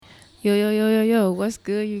Yo, yo, yo, yo, yo, what's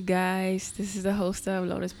good, you guys? This is the host of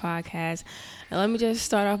Lotus Podcast. And let me just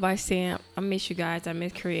start off by saying I miss you guys. I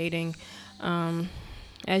miss creating. Um,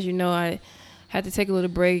 as you know, I had to take a little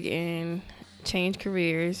break and change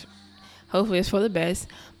careers. Hopefully, it's for the best,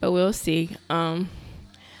 but we'll see. I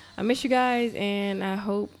miss you guys, and I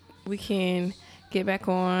hope we can get back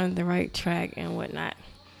on the right track and whatnot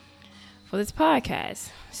for this podcast.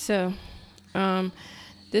 Um,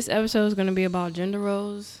 this episode is going to be about gender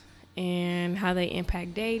roles and how they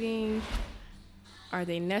impact dating. Are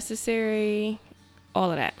they necessary?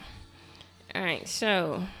 All of that. All right,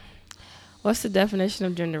 so what's the definition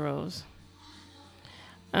of gender roles?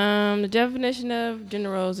 The definition of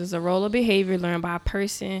gender roles is a role of behavior learned by a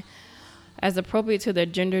person as appropriate to their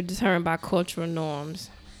gender determined by cultural norms.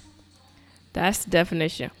 That's the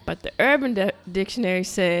definition. But the Urban Dictionary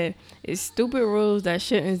said it's stupid rules that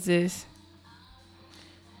shouldn't exist.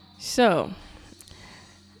 So,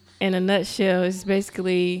 in a nutshell, it's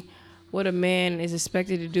basically what a man is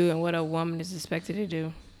expected to do and what a woman is expected to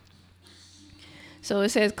do. So it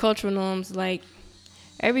says cultural norms, like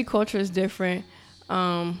every culture is different.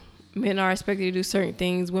 Men are expected to do certain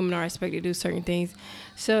things, women are expected to do certain things.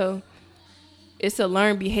 So it's a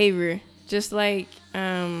learned behavior, just like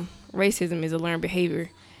racism is a learned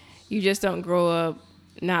behavior. You just don't grow up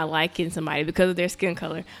not liking somebody because of their skin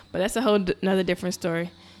color. But that's a whole another different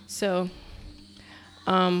story. So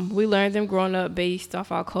we learned them growing up based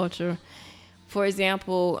off our culture. For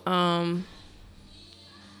example,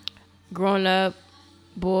 growing up,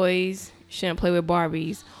 boys shouldn't play with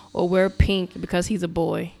Barbies or wear pink because he's a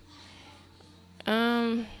boy.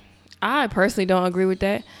 I personally don't agree with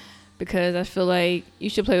that because I feel like you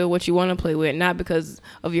should play with what you want to play with, not because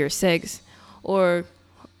of your sex. Or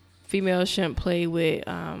females shouldn't play with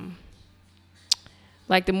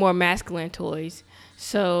like the more masculine toys.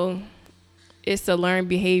 So it's a learned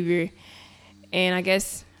behavior. And I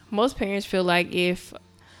guess most parents feel like if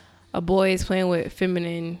a boy is playing with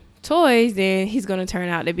feminine toys, then he's going to turn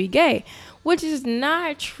out to be gay, which is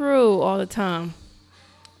not true all the time.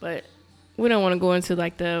 But we don't want to go into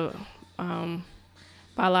like the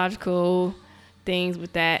biological things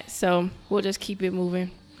with that. So we'll just keep it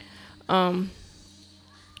moving. The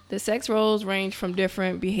sex roles range from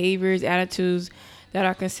different behaviors, attitudes that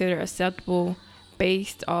are considered acceptable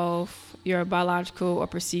based off your biological or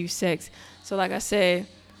perceived sex. So like I said,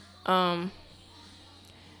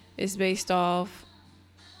 it's based off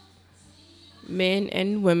men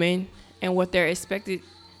and women and what they're expected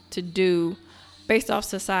to do based off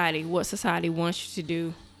society, what society wants you to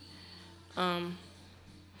do.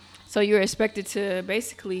 So you're expected to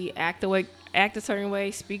basically act a certain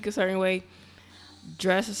way, speak a certain way,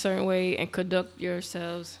 dress a certain way, and conduct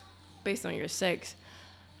yourselves based on your sex.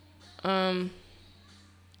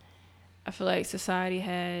 I feel like society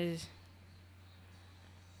has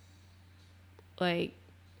like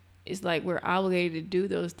it's like we're obligated to do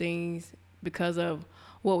those things because of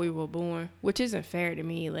what we were born, which isn't fair to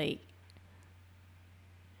me. Like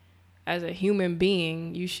as a human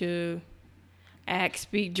being, you should act,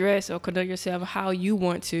 speak, dress, or conduct yourself how you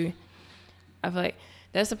want to. I feel like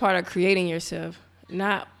that's a part of creating yourself,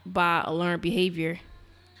 not by a learned behavior.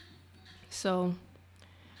 So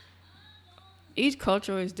each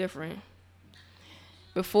culture is different.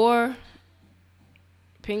 Before,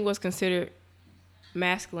 pink was considered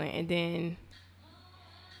masculine, and then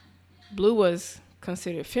blue was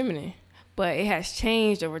considered feminine. But it has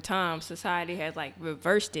changed over time. Society has like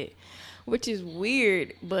reversed it, which is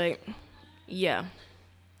weird, but yeah.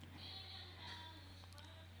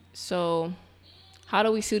 So how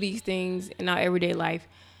do we see these things in our everyday life?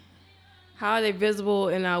 How are they visible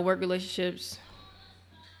in our work relationships,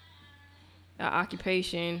 our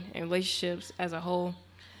occupation, and relationships as a whole?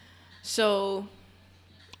 So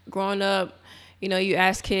growing up, you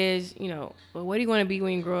ask kids, well, what do you want to be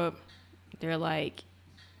when you grow up? They're like,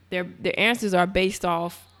 their answers are based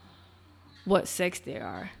off what sex they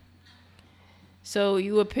are. So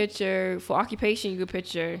you would picture, for occupation, you would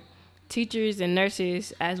picture teachers and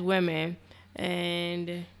nurses as women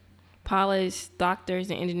and pilots, doctors,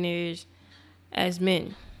 and engineers as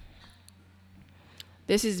men.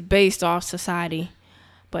 This is based off society.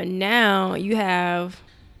 But now you have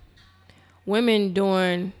women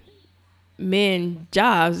doing men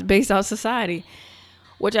jobs based off society,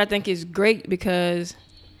 which I think is great because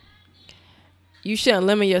you shouldn't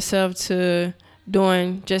limit yourself to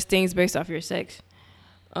doing just things based off your sex.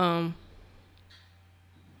 And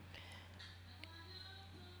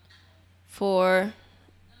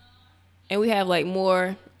we have like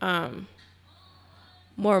more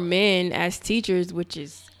men as teachers, which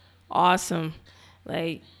is awesome.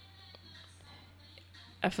 Like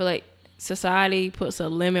I feel like society puts a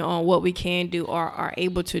limit on what we can do or are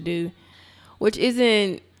able to do, which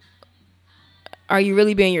isn't, are you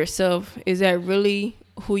really being yourself? Is that really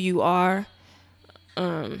who you are?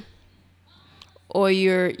 Or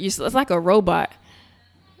you're it's like a robot.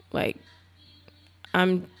 Like,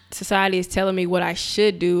 society is telling me what I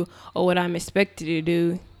should do or what I'm expected to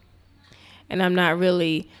do, and I'm not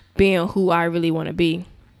really being who I really want to be.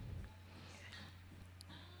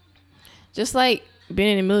 Just like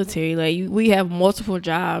being in the military, like we have multiple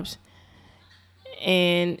jobs,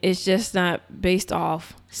 and it's just not based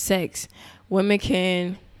off sex. Women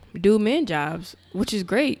can do men jobs, which is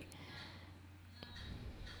great.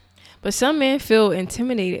 But some men feel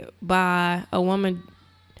intimidated by a woman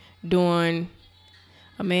doing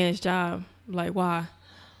a man's job. Like, why?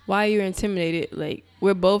 Why are you intimidated? Like,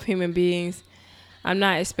 we're both human beings. I'm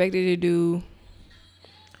not expected to do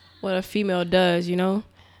what a female does, you know?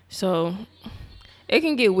 So it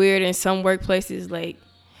can get weird in some workplaces, like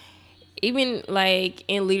even like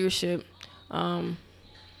in leadership. A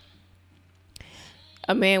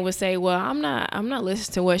man would say, well, I'm not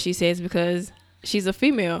listening to what she says because she's a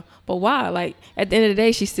female. But why? Like, at the end of the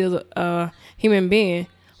day, she's still a human being.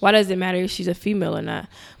 Why does it matter if she's a female or not?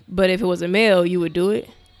 But if it was a male, you would do it.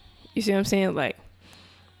 You see what I'm saying? Like,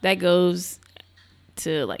 that goes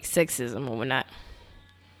to like sexism or whatnot.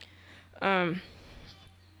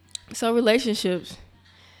 So relationships.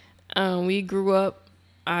 We grew up,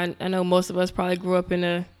 I know most of us probably grew up in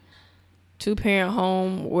a 2-parent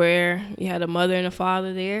home where you had a mother and a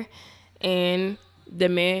father there, and the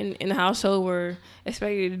men in the household were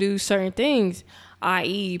expected to do certain things,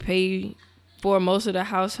 i.e. pay for most of the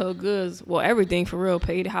household goods. Well, everything for real.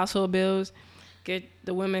 Pay the household bills, get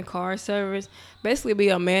the women car service, basically be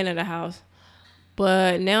a man in the house.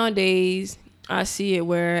 But nowadays, I see it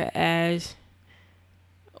whereas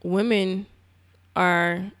women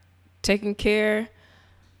are taking care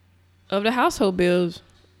of the household bills,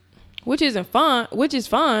 which is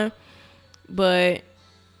fine, but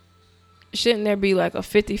shouldn't there be like a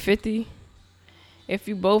 50-50? If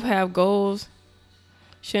you both have goals,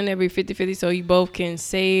 shouldn't there be 50-50 so you both can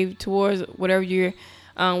save towards whatever your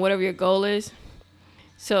goal is?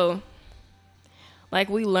 So, like,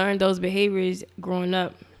 we learned those behaviors growing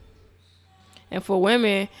up. And for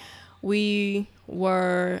women, we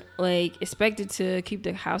were like expected to keep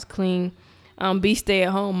the house clean, be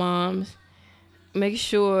stay-at-home moms, make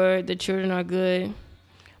sure the children are good.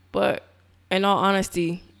 But in all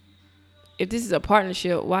honesty, if this is a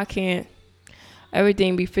partnership, why can't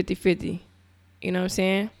everything be 50-50? You know what I'm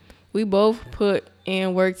saying? We both put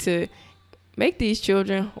in work to make these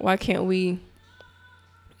children. Why can't we,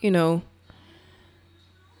 do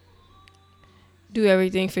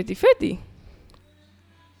everything 50-50?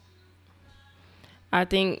 I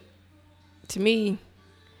think, to me,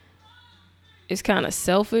 it's kind of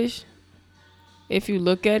selfish if you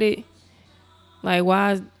look at it. Like,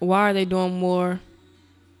 why are they doing more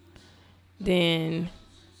than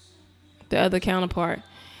the other counterpart?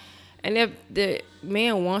 And if the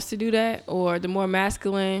man wants to do that, or the more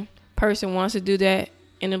masculine person wants to do that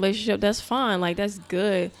in a relationship, that's fine. Like, that's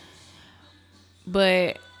good.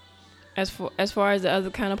 But as far as the other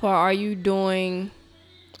counterpart,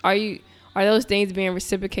 are those things being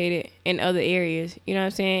reciprocated in other areas? You know what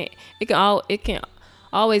I'm saying? It can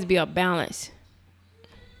always be a balance.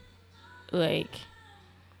 Like,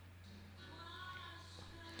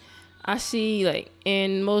 I see, like,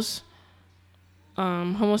 in most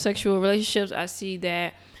homosexual relationships, I see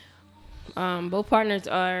that both partners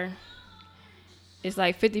it's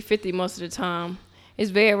like 50-50 most of the time.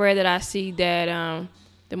 It's very rare that I see that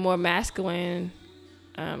the more masculine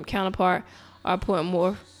counterpart are putting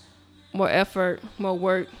more effort, more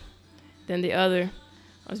work than the other.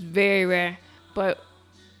 It's very rare. But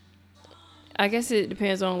I guess it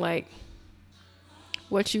depends on, like,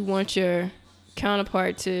 what you want your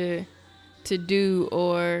counterpart to do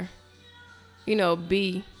or,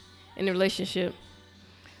 be in a relationship.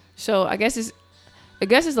 So I guess it's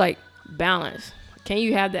like balance. Can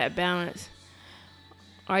you have that balance?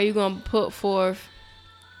 Are you going to put forth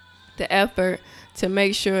the effort to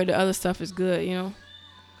make sure the other stuff is good,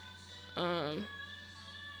 And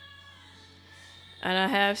I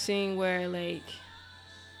have seen where, like,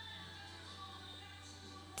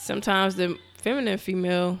 sometimes the feminine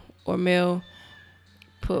female or male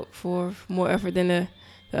put forth more effort than the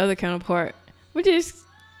other counterpart, which is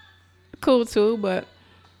cool too, but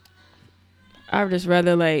I would just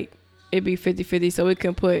rather, like, it be 50-50 so we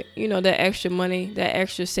can put, that extra money, that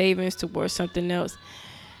extra savings towards something else.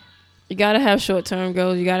 You got to have short-term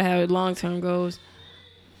goals. You got to have long-term goals.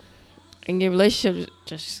 And your relationships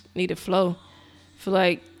just need to flow. feel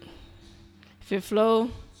like if it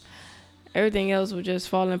flow, everything else will just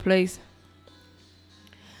fall in place.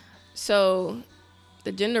 So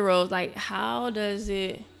the gender roles, like, how does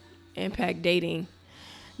it impact dating?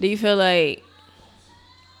 Do you feel like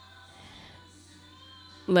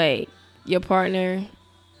your partner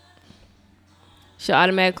should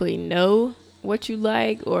automatically know what you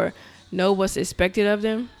like or know what's expected of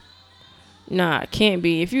them? Nah, it can't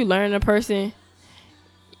be. If you learn a person,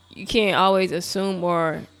 you can't always assume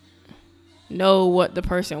or know what the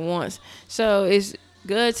person wants. So it's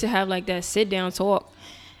good to have like that sit down talk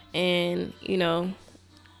and,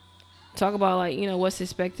 talk about like, what's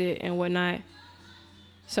expected and whatnot.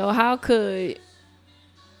 So how could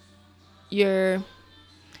the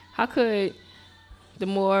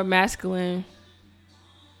more masculine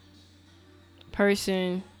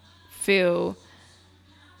person feel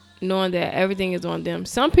knowing that everything is on them?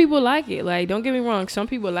 Some people like it. Like, don't get me wrong, some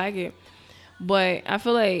people like it. But I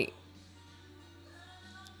feel like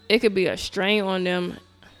it could be a strain on them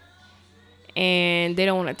and they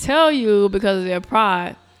don't want to tell you because of their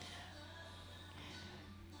pride.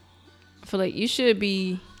 I feel like you should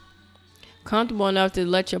be comfortable enough to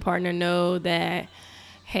let your partner know that,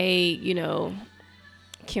 hey,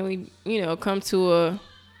 can we, come to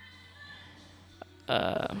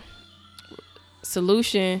a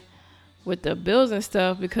solution with the bills and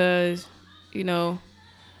stuff, because,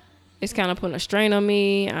 it's kind of putting a strain on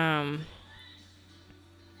me.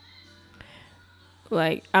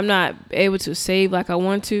 Like, I'm not able to save like I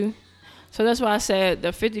want to. So that's why I said the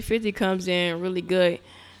 50-50 comes in really good.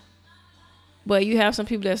 But you have some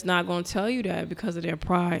people that's not going to tell you that because of their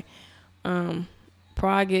pride.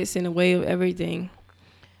 Pride gets in the way of everything.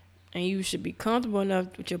 And you should be comfortable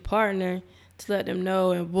enough with your partner to let them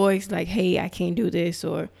know and voice like, hey, I can't do this,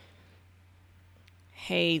 or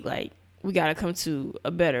hey, like, we got to come to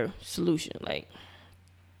a better solution. Like,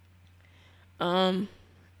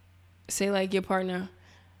 say like your partner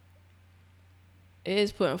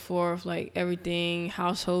is putting forth like everything,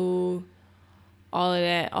 household, all of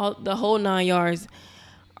that, all the whole 9 yards.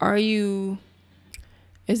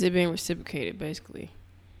 Is it being reciprocated basically?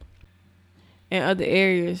 In other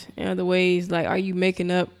areas, in other ways, like, are you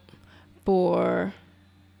making up for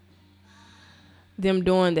them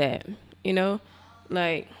doing that?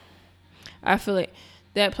 Like, I feel like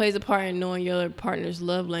that plays a part in knowing your partner's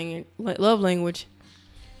love language.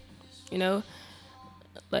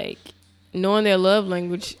 Like, knowing their love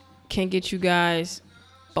language can get you guys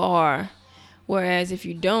far. Whereas if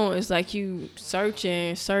you don't, it's like you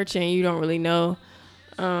searching, you don't really know.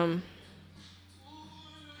 My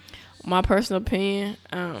personal opinion,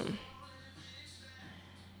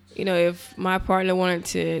 if my partner wanted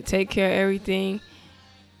to take care of everything,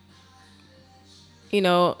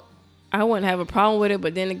 I wouldn't have a problem with it.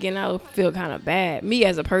 But then again, I would feel kind of bad. Me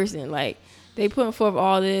as a person, like, they putting forth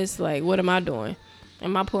all this, like, what am I doing?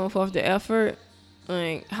 Am I putting forth the effort?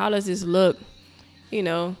 Like, how does this look?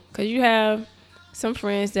 Because you have some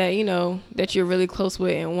friends that, that you're really close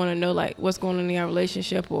with and want to know, like, what's going on in your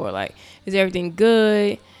relationship, or, like, is everything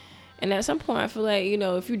good? And at some point, I feel like,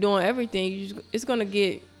 if you're doing everything, it's going to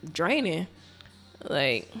get draining.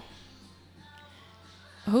 Like,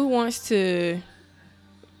 who wants to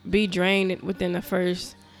be drained within the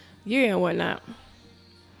first year and whatnot?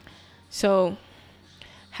 So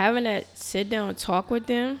having that sit down talk with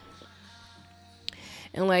them,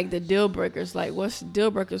 and like the deal breakers, like, what's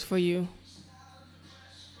deal breakers for you?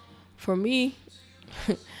 For me,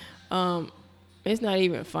 it's not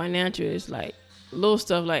even financial. It's like little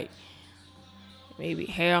stuff, like maybe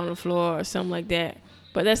hair on the floor or something like that.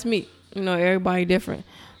 But that's me. Everybody different.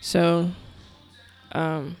 So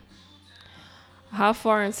how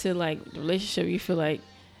far into like the relationship you feel like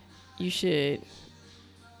you should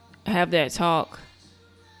have that talk?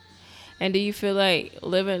 And do you feel like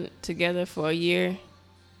living together for a year,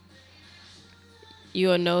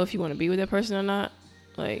 you'll know if you want to be with that person or not?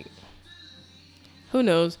 Like, who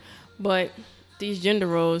knows? But these gender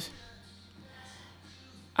roles,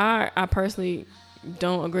 I personally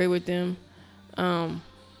don't agree with them.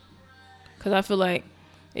 Because I feel like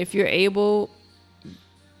if you're able,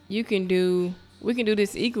 we can do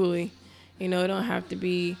this equally. It don't have to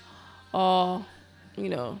be all,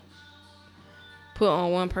 put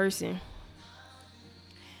on one person.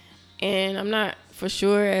 And I'm not for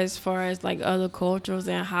sure as far as like other cultures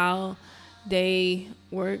and how they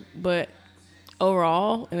work, but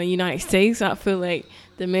overall in the United States, I feel like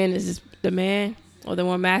the man or the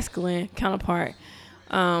more masculine counterpart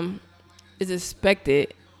is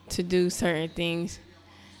expected to do certain things,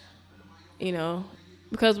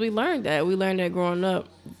 because we learned that growing up.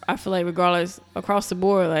 I feel like regardless, across the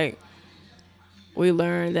board, like, we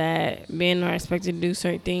learn that men are expected to do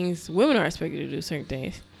certain things, women are expected to do certain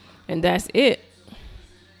things, and that's it.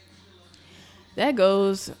 That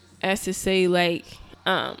goes as to say, like,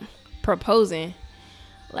 proposing.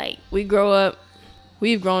 Like, we've grown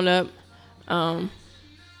up,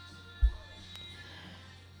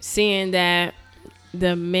 seeing that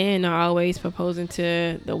the men are always proposing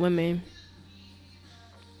to the women.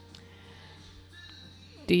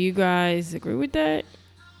 Do you guys agree with that?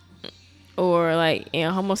 Or like in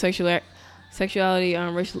sexuality,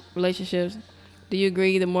 relationships, do you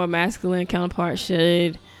agree the more masculine counterpart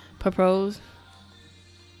should propose?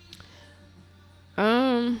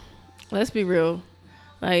 Let's be real.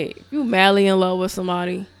 Like, if you madly in love with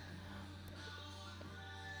somebody,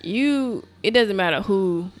 it doesn't matter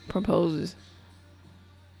who proposes.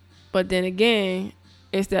 But then again,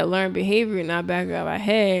 it's that learned behavior in our back of our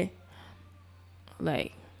head.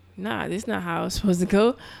 Like, nah, this is not how it's supposed to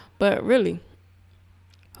go. But really,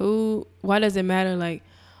 why does it matter, like,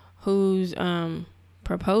 who's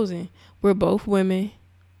proposing? We're both women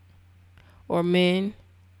or men.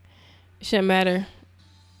 It shouldn't matter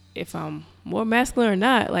if I'm more masculine or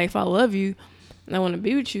not. Like, if I love you and I want to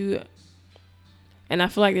be with you and I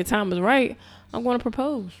feel like the time is right, I'm going to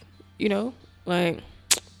propose, like,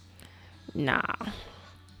 nah.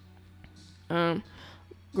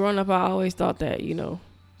 Growing up, I always thought that,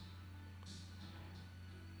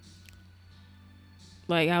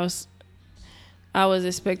 like, I was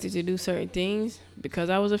expected to do certain things because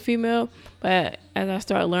I was a female, but as I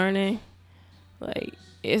start learning, like,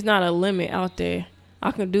 it's not a limit out there.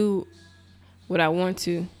 I can do what I want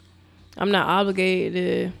to. I'm not obligated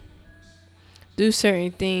to do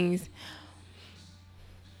certain things.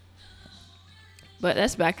 But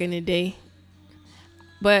that's back in the day.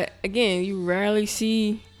 But again, you rarely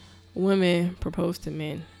see women propose to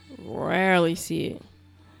men. Rarely see it.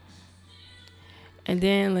 And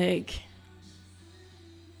then, like,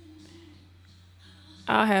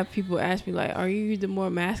 I'll have people ask me, like, are you the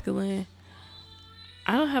more masculine?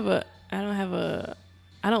 I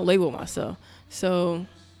don't label myself. So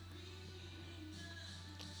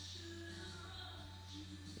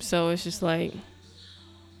it's just like,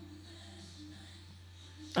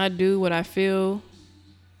 I do what I feel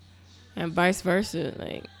and vice versa.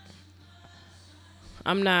 Like,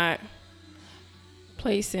 I'm not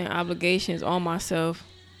placing obligations on myself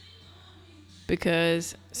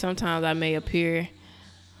because sometimes I may appear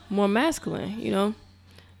more masculine,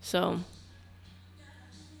 So,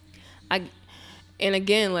 and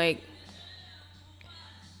again, like,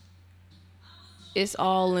 it's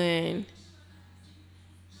all in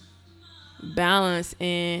balance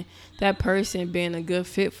and that person being a good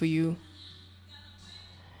fit for you.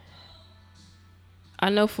 I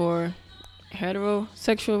know for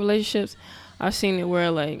heterosexual relationships, I've seen it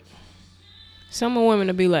where, like, some women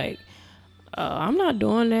will be like, I'm not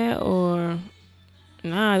doing that, or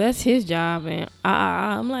nah, that's his job, and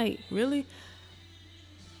I'm like, really?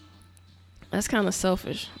 That's kind of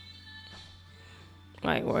selfish.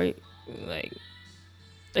 Like, right? Like,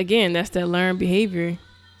 again, that's that learned behavior,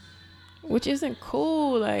 which isn't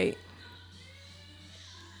cool. Like,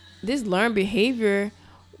 this learned behavior,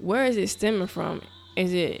 where is it stemming from?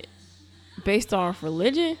 Is it based off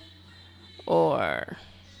religion, or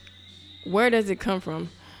where does it come from?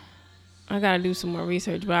 I gotta do some more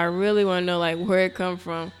research, but I really want to know, like, where it come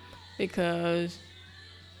from, because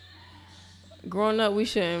growing up, we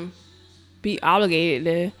shouldn't be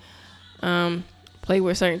obligated to play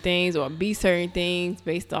with certain things or be certain things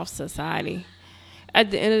based off society. At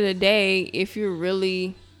the end of the day, if you're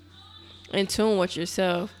really in tune with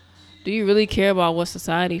yourself, do you really care about what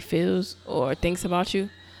society feels or thinks about you?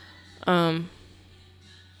 Now,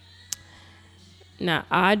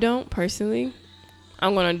 I don't personally.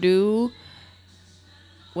 I'm gonna do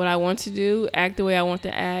what I want to do, act the way I want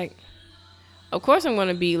to act. Of course, I'm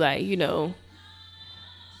gonna be, like, an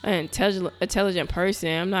intelligent person.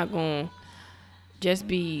 I'm not gonna just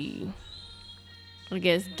be, I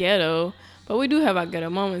guess, ghetto. But we do have our ghetto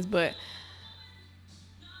moments. But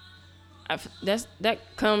that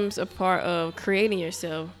comes a part of creating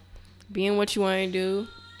yourself, being what you want to do,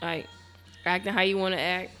 like acting how you want to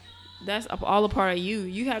act. That's all a part of you.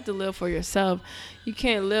 You have to live for yourself. You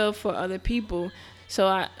can't live for other people. So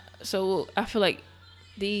I feel like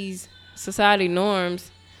these society norms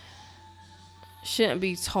shouldn't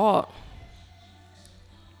be taught,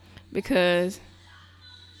 because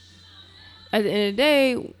at the end of the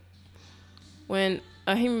day, when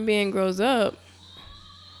a human being grows up,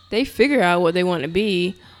 they figure out what they want to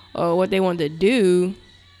be or what they want to do,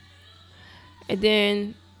 and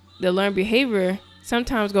then the learned behavior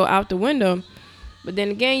sometimes go out the window. But then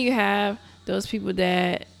again, you have those people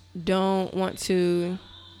that don't want to,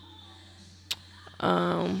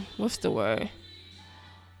 what's the word?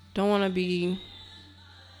 Don't want to be,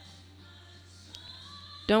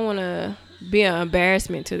 don't want to be an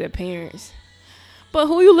embarrassment to their parents. But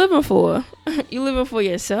who you living for? You living for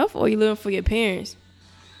yourself or you living for your parents?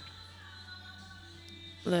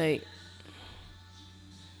 Like,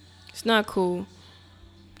 it's not cool.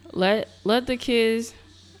 Let the kids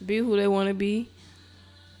be who they want to be,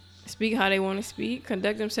 speak how they want to speak,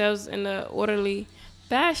 conduct themselves in an orderly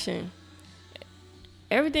fashion.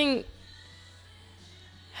 Everything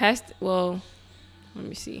has to, well, let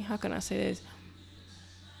me see. How can I say this?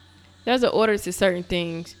 There's an order to certain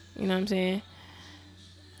things. You know what I'm saying?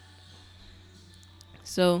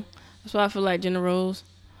 So that's why I feel like gender roles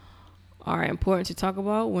are important to talk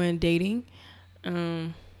about when dating.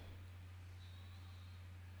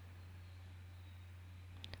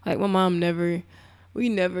 Like my mom we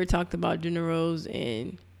never talked about gender roles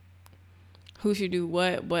and who should do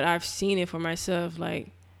what, but I've seen it for myself. Like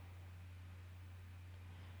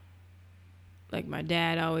my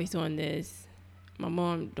dad always doing this, my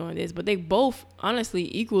mom doing this, but they both honestly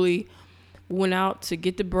equally went out to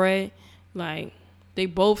get the bread. Like they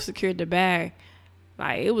both secured the bag.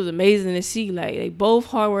 Like it was amazing to see. Like they both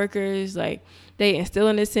hard workers. Like they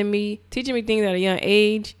instilling this in me, teaching me things at a young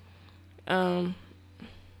age. But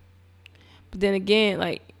then again,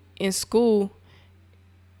 like in school,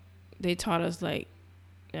 they taught us like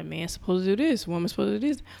that man's supposed to do this, woman's supposed to do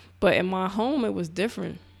this. But in my home, it was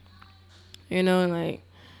different. You know, like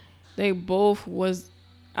they both was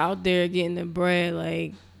out there getting the bread.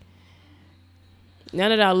 Like now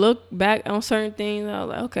that I look back on certain things, I was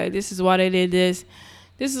like, okay, this is why they did this.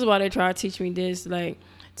 This is why they try to teach me this. Like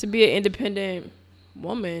to be an independent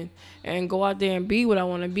woman and go out there and be what I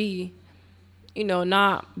want to be. You know,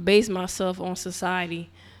 not base myself on society.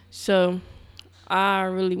 So I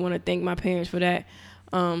really want to thank my parents for that,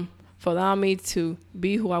 for allowing me to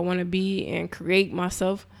be who I want to be and create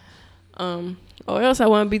myself, or else I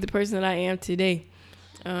want to be the person that I am today.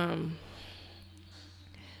 I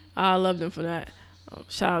love them for that.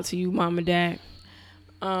 Shout out to you, mom and dad.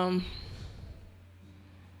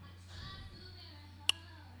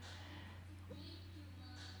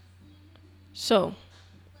 So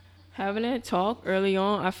having that talk early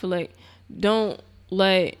on, I feel like don't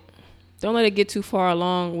let don't let it get too far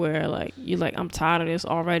along where like you're like, I'm tired of this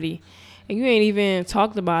already, and you ain't even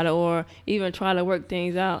talked about it or even try to work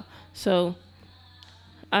things out. So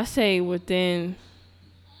I say within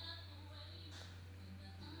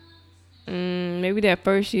maybe that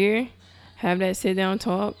first year, have that sit down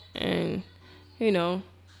talk and you know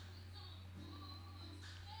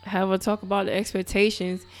have a talk about the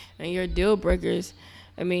expectations and your deal breakers.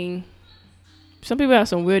 I mean, some people have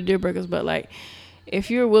some weird deal breakers, but like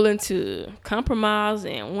if you're willing to compromise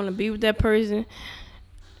and want to be with that person,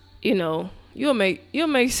 you know, you'll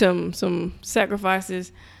make some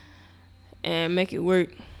sacrifices and make it work.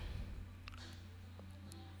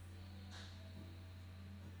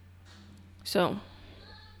 So,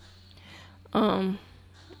 um,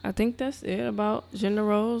 I think that's it about gender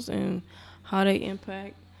roles and how they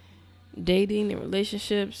impact dating and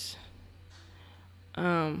relationships.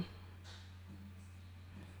 Um,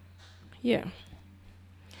 yeah,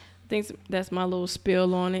 I think that's my little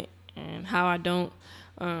spill on it and how I don't,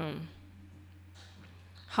 um,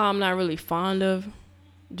 how I'm not really fond of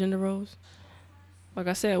gender roles. Like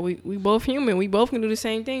I said, we both human. We both can do the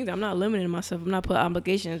same things. I'm not limiting myself. I'm not putting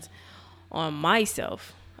obligations on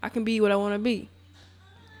myself. I can be what I want to be.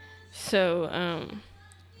 So,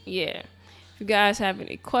 yeah. If you guys have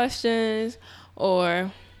any questions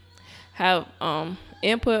or have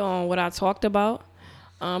input on what I talked about,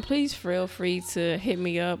 please feel free to hit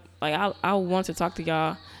me up. Like I want to talk to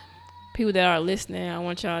y'all, people that are listening. I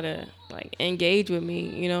want y'all to like engage with me.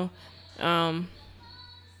 You know,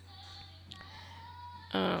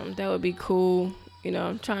 that would be cool. You know,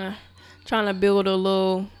 I'm trying to build a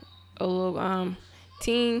little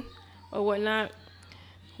team or whatnot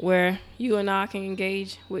where you and I can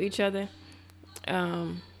engage with each other.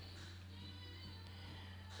 Um,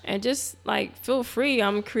 and just like feel free.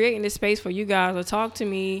 I'm creating this space for you guys to talk to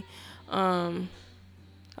me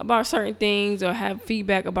about certain things or have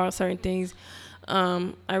feedback about certain things.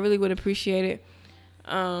 I really would appreciate it.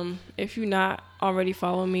 If you're not already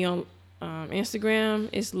following me on Instagram,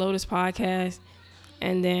 it's Lotus Podcast,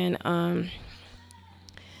 and then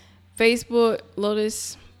Facebook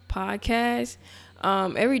Lotus Podcast.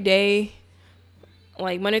 Every day,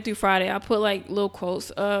 like Monday through Friday, I put like little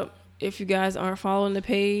quotes up. If you guys aren't following the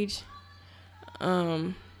page,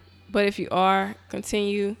 but if you are,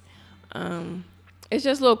 continue. it's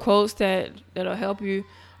just little quotes that'll help you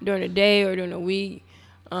during the day or during the week,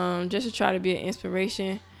 just to try to be an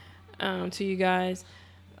inspiration to you guys.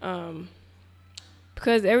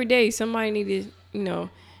 Because every day somebody needs to,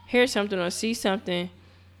 hear something or see something,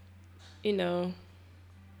 you know,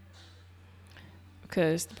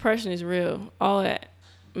 because depression is real. All that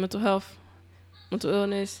mental health, mental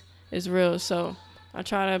illness is real. So I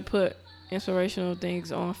try to put inspirational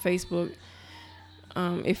things on Facebook.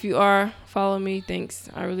 If you are following me, thanks.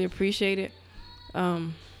 I really appreciate it.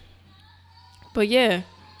 But yeah,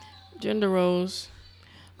 gender roles.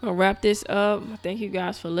 Gonna wrap this up. Thank you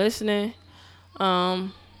guys for listening.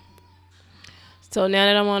 So now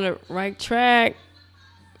that I'm on the right track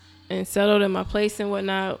and settled in my place and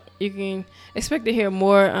whatnot, you can expect to hear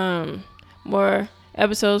more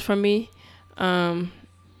episodes from me. And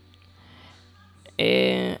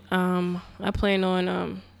I plan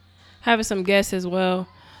on having some guests as well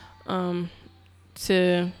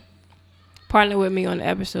to partner with me on the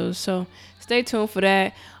episodes. So stay tuned for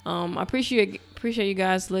that. I appreciate you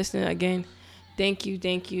guys listening again. Thank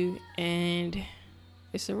you, and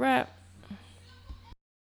it's a wrap.